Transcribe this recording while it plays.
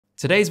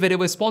Today's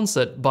video is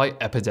sponsored by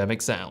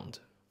Epidemic Sound.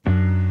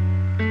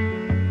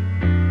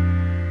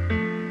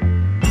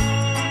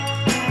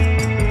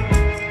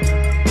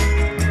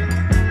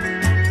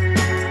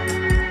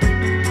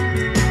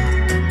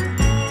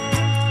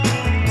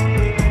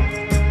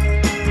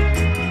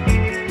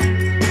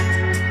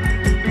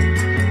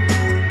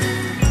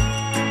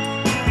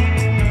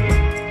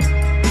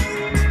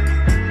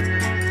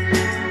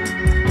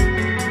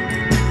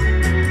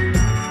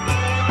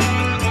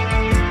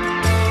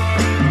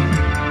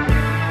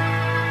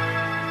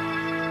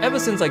 Ever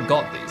since I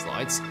got these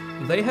lights,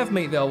 they have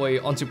made their way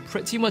onto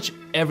pretty much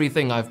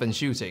everything I've been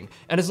shooting.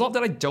 And it's not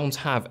that I don't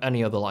have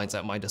any other lights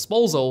at my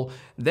disposal,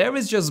 there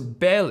is just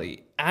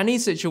barely any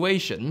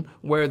situation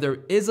where there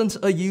isn't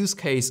a use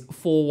case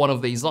for one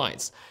of these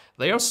lights.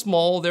 They are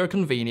small, they're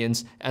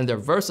convenient, and they're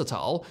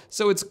versatile,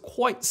 so it's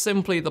quite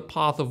simply the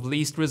path of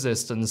least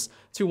resistance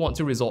to want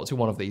to resort to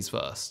one of these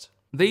first.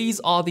 These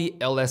are the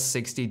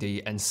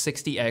LS60d and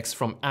 60X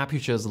from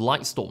Aputure's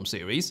Lightstorm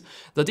series.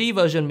 The D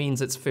version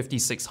means it's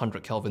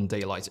 5600 Kelvin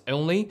daylight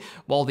only,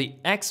 while the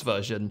X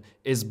version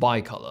is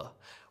bicolor.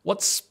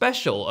 What's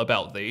special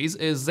about these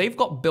is they've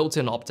got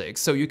built-in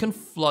optics, so you can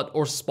flood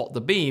or spot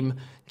the beam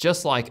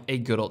just like a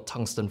good old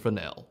tungsten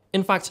Fresnel.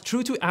 In fact,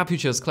 true to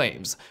Aputure's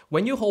claims,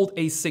 when you hold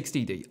a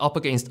 60D up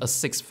against a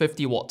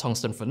 650-watt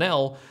tungsten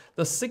Fresnel,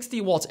 the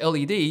 60-watt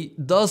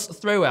LED does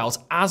throw out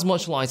as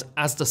much light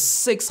as the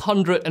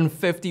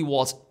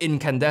 650-watt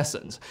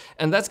incandescent,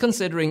 and that's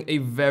considering a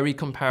very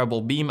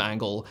comparable beam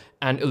angle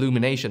and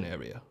illumination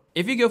area.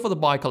 If you go for the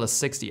bicolor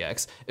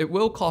 60X, it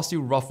will cost you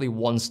roughly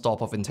one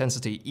stop of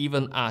intensity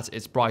even at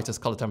its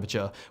brightest color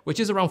temperature, which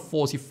is around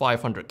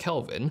 4500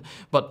 Kelvin,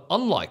 but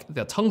unlike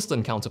their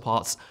tungsten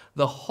counterparts,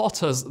 the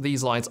hottest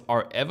these lights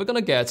are ever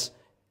gonna get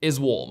is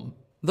warm.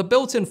 The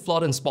built-in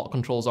flood and spot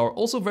controls are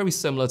also very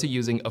similar to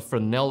using a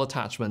Fresnel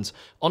attachment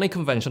on a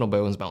conventional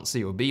Bowens mount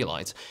COB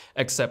light,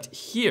 except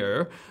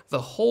here,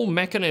 the whole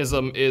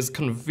mechanism is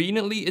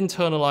conveniently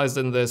internalized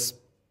in this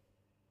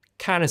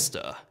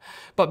canister.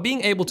 But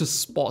being able to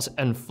spot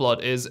and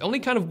flood is only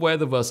kind of where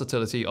the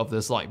versatility of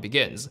this light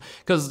begins,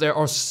 because there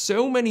are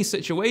so many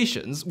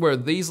situations where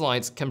these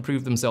lights can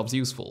prove themselves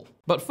useful.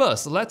 But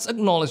first, let's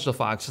acknowledge the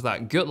fact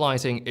that good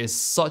lighting is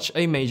such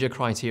a major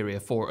criteria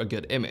for a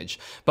good image.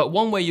 But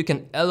one way you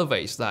can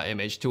elevate that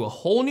image to a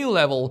whole new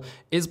level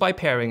is by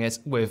pairing it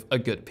with a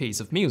good piece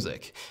of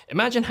music.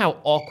 Imagine how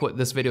awkward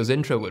this video's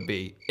intro would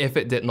be if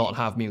it did not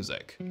have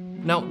music.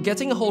 Now,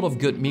 getting a hold of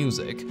good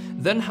music,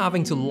 then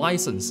having to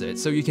license it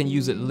so you can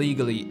use it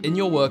legally in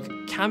your work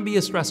can be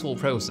a stressful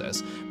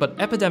process, but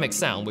Epidemic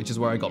Sound, which is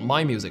where I got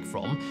my music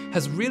from,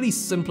 has really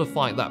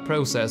simplified that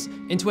process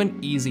into an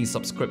easy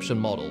subscription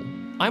model.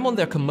 I'm on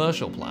their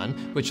commercial plan,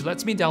 which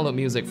lets me download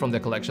music from their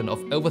collection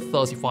of over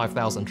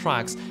 35,000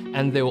 tracks,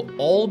 and they will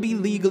all be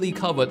legally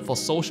covered for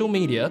social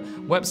media,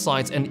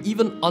 websites, and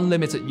even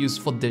unlimited use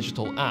for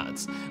digital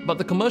ads. But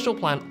the commercial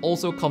plan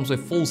also comes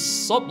with full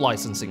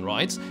sub-licensing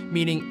rights,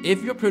 meaning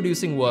if you're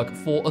producing work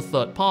for a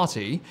third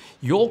party,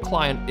 your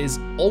client is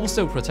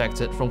also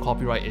protected from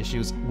copyright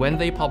issues when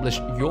they publish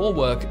your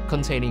work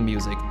containing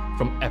music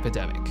from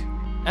Epidemic.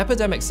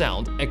 Epidemic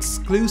Sound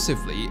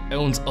exclusively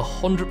owns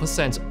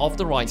 100% of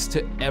the rights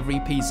to every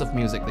piece of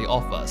music they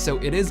offer, so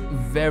it is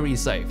very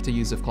safe to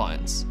use with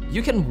clients.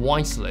 You can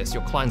whitelist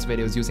your clients'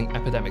 videos using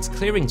Epidemic's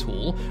clearing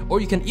tool,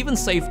 or you can even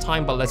save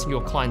time by letting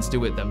your clients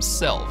do it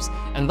themselves,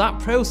 and that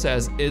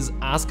process is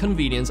as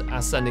convenient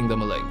as sending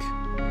them a link.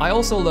 I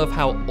also love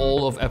how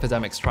all of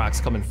Epidemic's tracks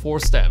come in 4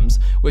 stems,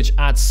 which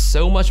adds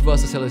so much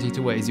versatility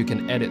to ways you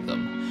can edit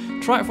them.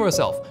 Try it for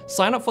yourself,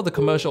 sign up for the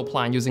commercial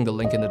plan using the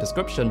link in the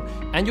description,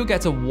 and you'll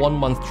get a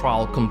 1-month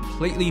trial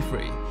completely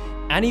free.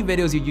 Any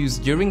videos you use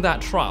during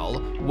that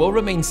trial will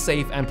remain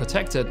safe and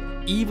protected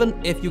even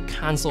if you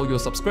cancel your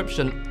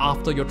subscription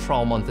after your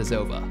trial month is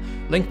over.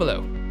 Link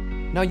below.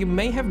 Now, you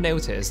may have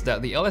noticed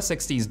that the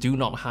LS60s do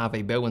not have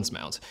a Bowens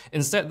mount.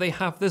 Instead, they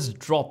have this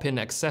drop-in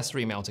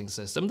accessory mounting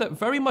system that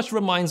very much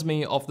reminds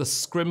me of the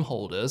scrim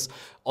holders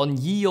on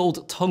ye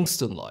olde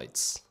tungsten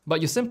lights. But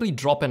you simply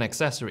drop an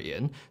accessory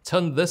in,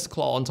 turn this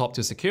claw on top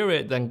to secure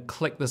it, then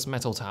click this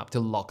metal tab to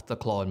lock the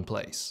claw in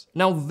place.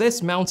 Now,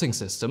 this mounting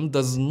system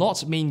does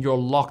not mean you're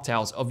locked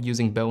out of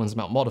using Bowens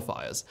mount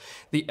modifiers.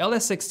 The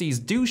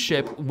LS60s do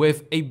ship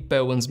with a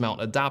Bowens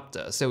mount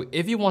adapter, so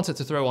if you wanted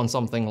to throw on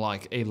something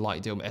like a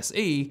Light Dome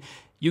SE,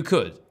 you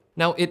could.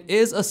 Now, it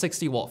is a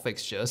 60-watt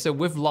fixture, so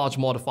with large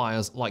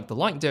modifiers like the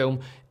Light Dome,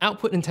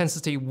 output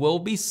intensity will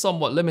be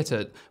somewhat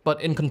limited,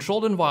 but in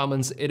controlled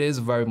environments, it is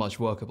very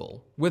much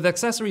workable. With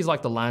accessories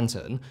like the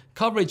lantern,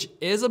 coverage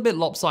is a bit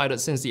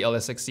lopsided since the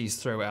LS60s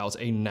throw out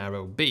a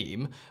narrow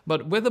beam,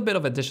 but with a bit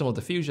of additional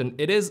diffusion,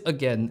 it is,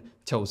 again,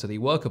 totally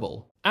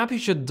workable.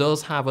 Aputure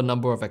does have a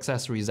number of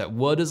accessories that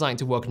were designed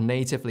to work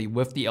natively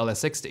with the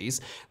LS60s.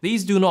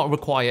 These do not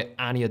require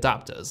any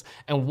adapters,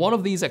 and one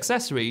of these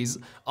accessories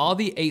are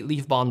the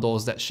 8-leaf barn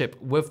doors that ship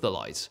with the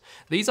light.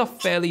 These are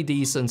fairly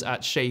decent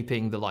at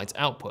shaping the light's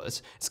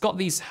output. It's got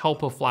these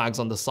helper flags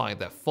on the side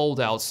that fold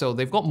out, so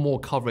they've got more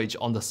coverage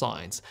on the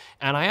sides.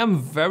 And I am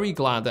very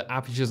glad that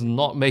Aputure is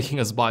not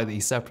making us buy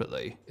these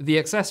separately. The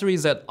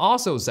accessories that are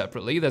sold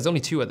separately, there's only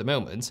two at the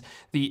moment,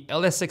 the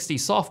LS60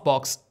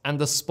 softbox and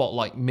the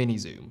Spotlight mini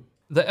zoom.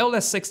 The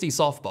LS60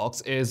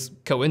 softbox is,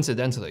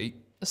 coincidentally,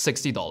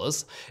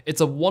 $60. It's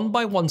a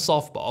 1x1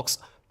 softbox,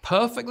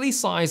 perfectly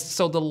sized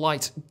so the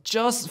light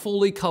just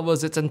fully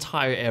covers its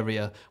entire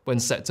area when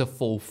set to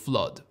full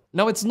flood.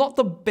 Now, it's not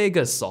the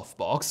biggest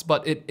softbox,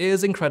 but it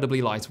is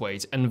incredibly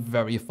lightweight and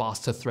very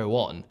fast to throw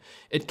on.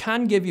 It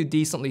can give you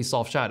decently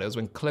soft shadows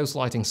when close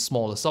lighting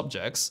smaller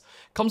subjects,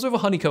 comes with a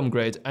honeycomb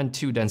grid and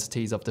 2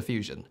 densities of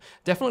diffusion.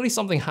 Definitely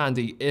something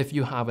handy if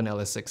you have an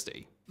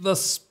LS60. The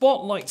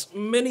Spotlight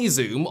mini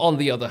zoom, on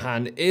the other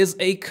hand, is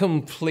a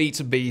complete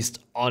beast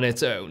on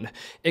its own.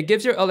 It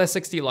gives your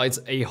LS60 lights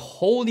a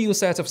whole new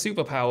set of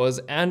superpowers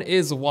and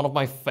is one of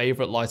my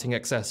favorite lighting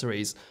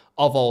accessories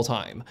of all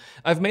time.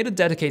 I've made a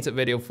dedicated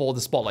video for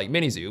the Spotlight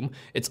mini zoom.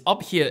 It's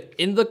up here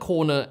in the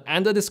corner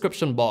and the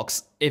description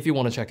box if you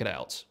want to check it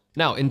out.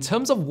 Now, in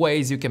terms of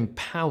ways you can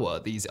power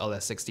these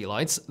LS60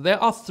 lights,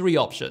 there are 3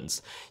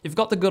 options. You've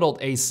got the good old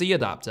AC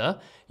adapter,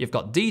 you've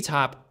got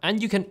D-tap,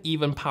 and you can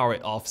even power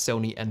it off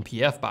Sony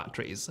NP-F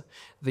batteries.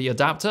 The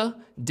adapter,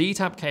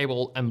 D-tap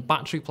cable, and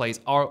battery plate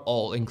are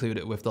all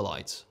included with the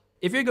light.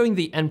 If you're going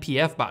the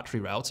NP-F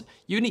battery route,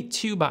 you need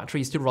 2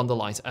 batteries to run the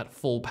light at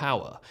full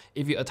power.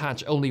 If you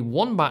attach only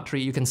 1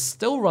 battery, you can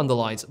still run the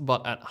light,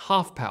 but at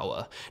half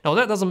power. Now,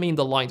 that doesn't mean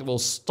the light will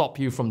stop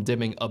you from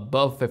dimming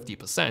above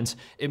 50%.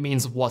 It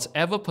means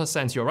whatever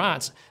percent you're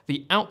at,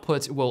 the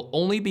output will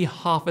only be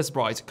half as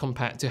bright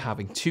compared to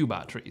having 2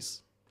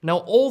 batteries. Now,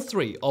 all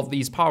 3 of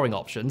these powering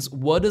options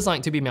were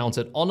designed to be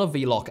mounted on a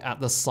V-lock at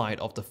the side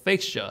of the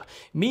fixture,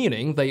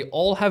 meaning they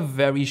all have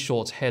very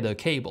short header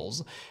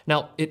cables.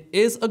 Now, it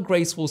is a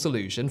graceful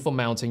solution for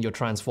mounting your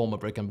transformer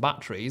brick and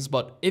batteries,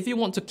 but if you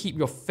want to keep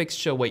your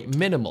fixture weight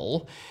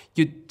minimal,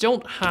 you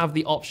don't have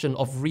the option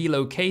of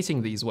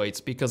relocating these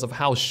weights because of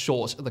how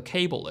short the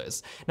cable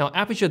is. Now,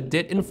 Aputure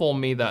did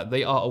inform me that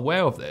they are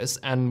aware of this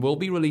and will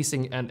be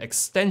releasing an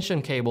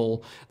extension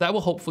cable that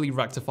will hopefully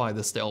rectify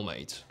the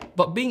stalemate.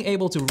 But being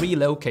able to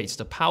relocate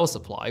the power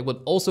supply would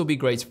also be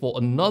great for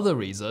another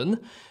reason,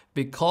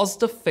 because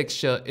the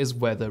fixture is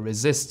weather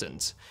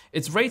resistant.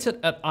 It's rated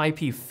at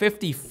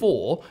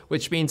IP54,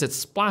 which means it's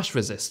splash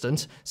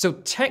resistant, so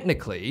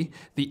technically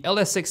the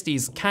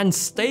LS60s can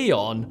stay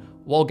on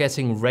while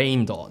getting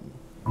rained on.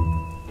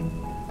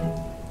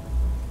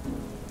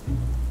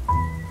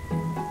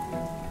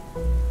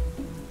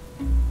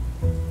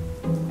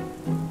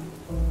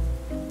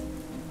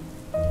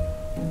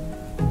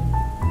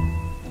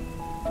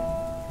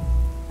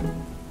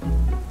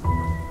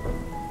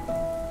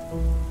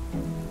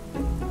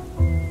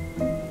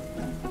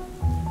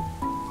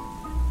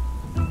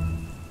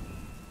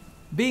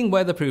 Being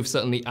weatherproof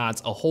certainly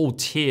adds a whole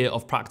tier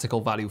of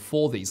practical value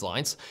for these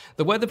lights.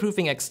 The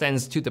weatherproofing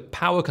extends to the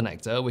power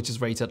connector, which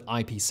is rated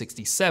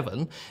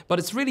IP67, but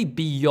it's really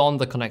beyond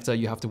the connector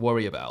you have to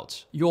worry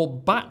about. Your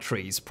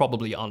batteries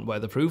probably aren't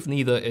weatherproof,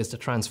 neither is the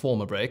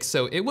transformer brick,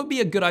 so it would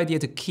be a good idea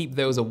to keep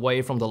those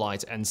away from the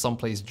light and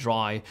someplace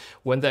dry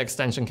when the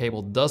extension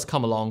cable does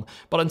come along,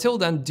 but until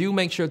then, do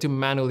make sure to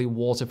manually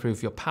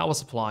waterproof your power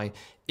supply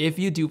if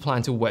you do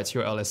plan to wet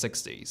your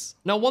LS60s.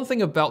 Now, one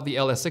thing about the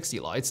LS60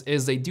 lights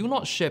is they do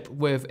not ship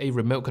with a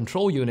remote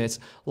control unit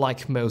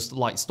like most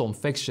Lightstorm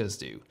fixtures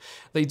do.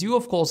 They do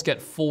of course get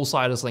full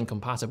Sidus Link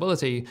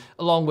compatibility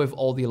along with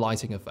all the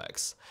lighting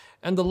effects.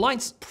 And the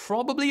lights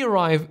probably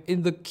arrive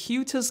in the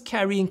cutest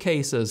carrying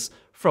cases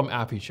from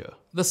Aputure.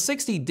 The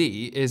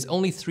 60D is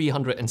only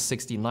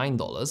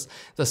 $369.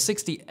 The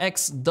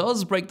 60X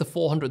does break the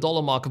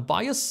 $400 mark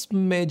by a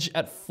smidge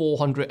at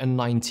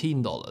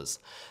 $419.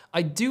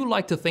 I do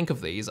like to think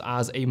of these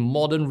as a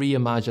modern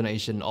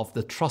reimagination of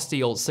the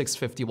trusty old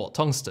 650-watt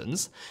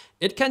tungstens.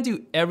 It can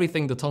do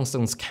everything the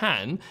tungstens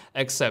can,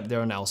 except they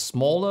are now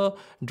smaller,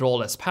 draw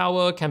less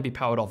power, can be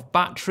powered off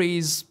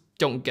batteries,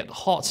 don't get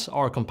hot,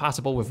 are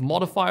compatible with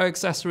modifier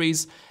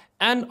accessories,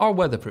 and are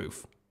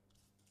weatherproof.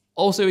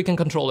 Also, you can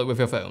control it with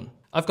your phone.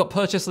 I've got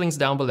purchase links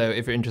down below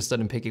if you're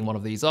interested in picking one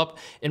of these up.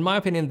 In my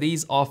opinion,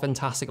 these are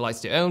fantastic lights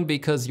to own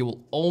because you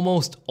will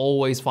almost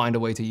always find a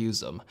way to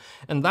use them.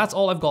 And that's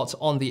all I've got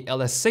on the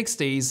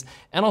LS60s,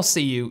 and I'll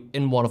see you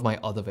in one of my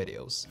other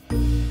videos.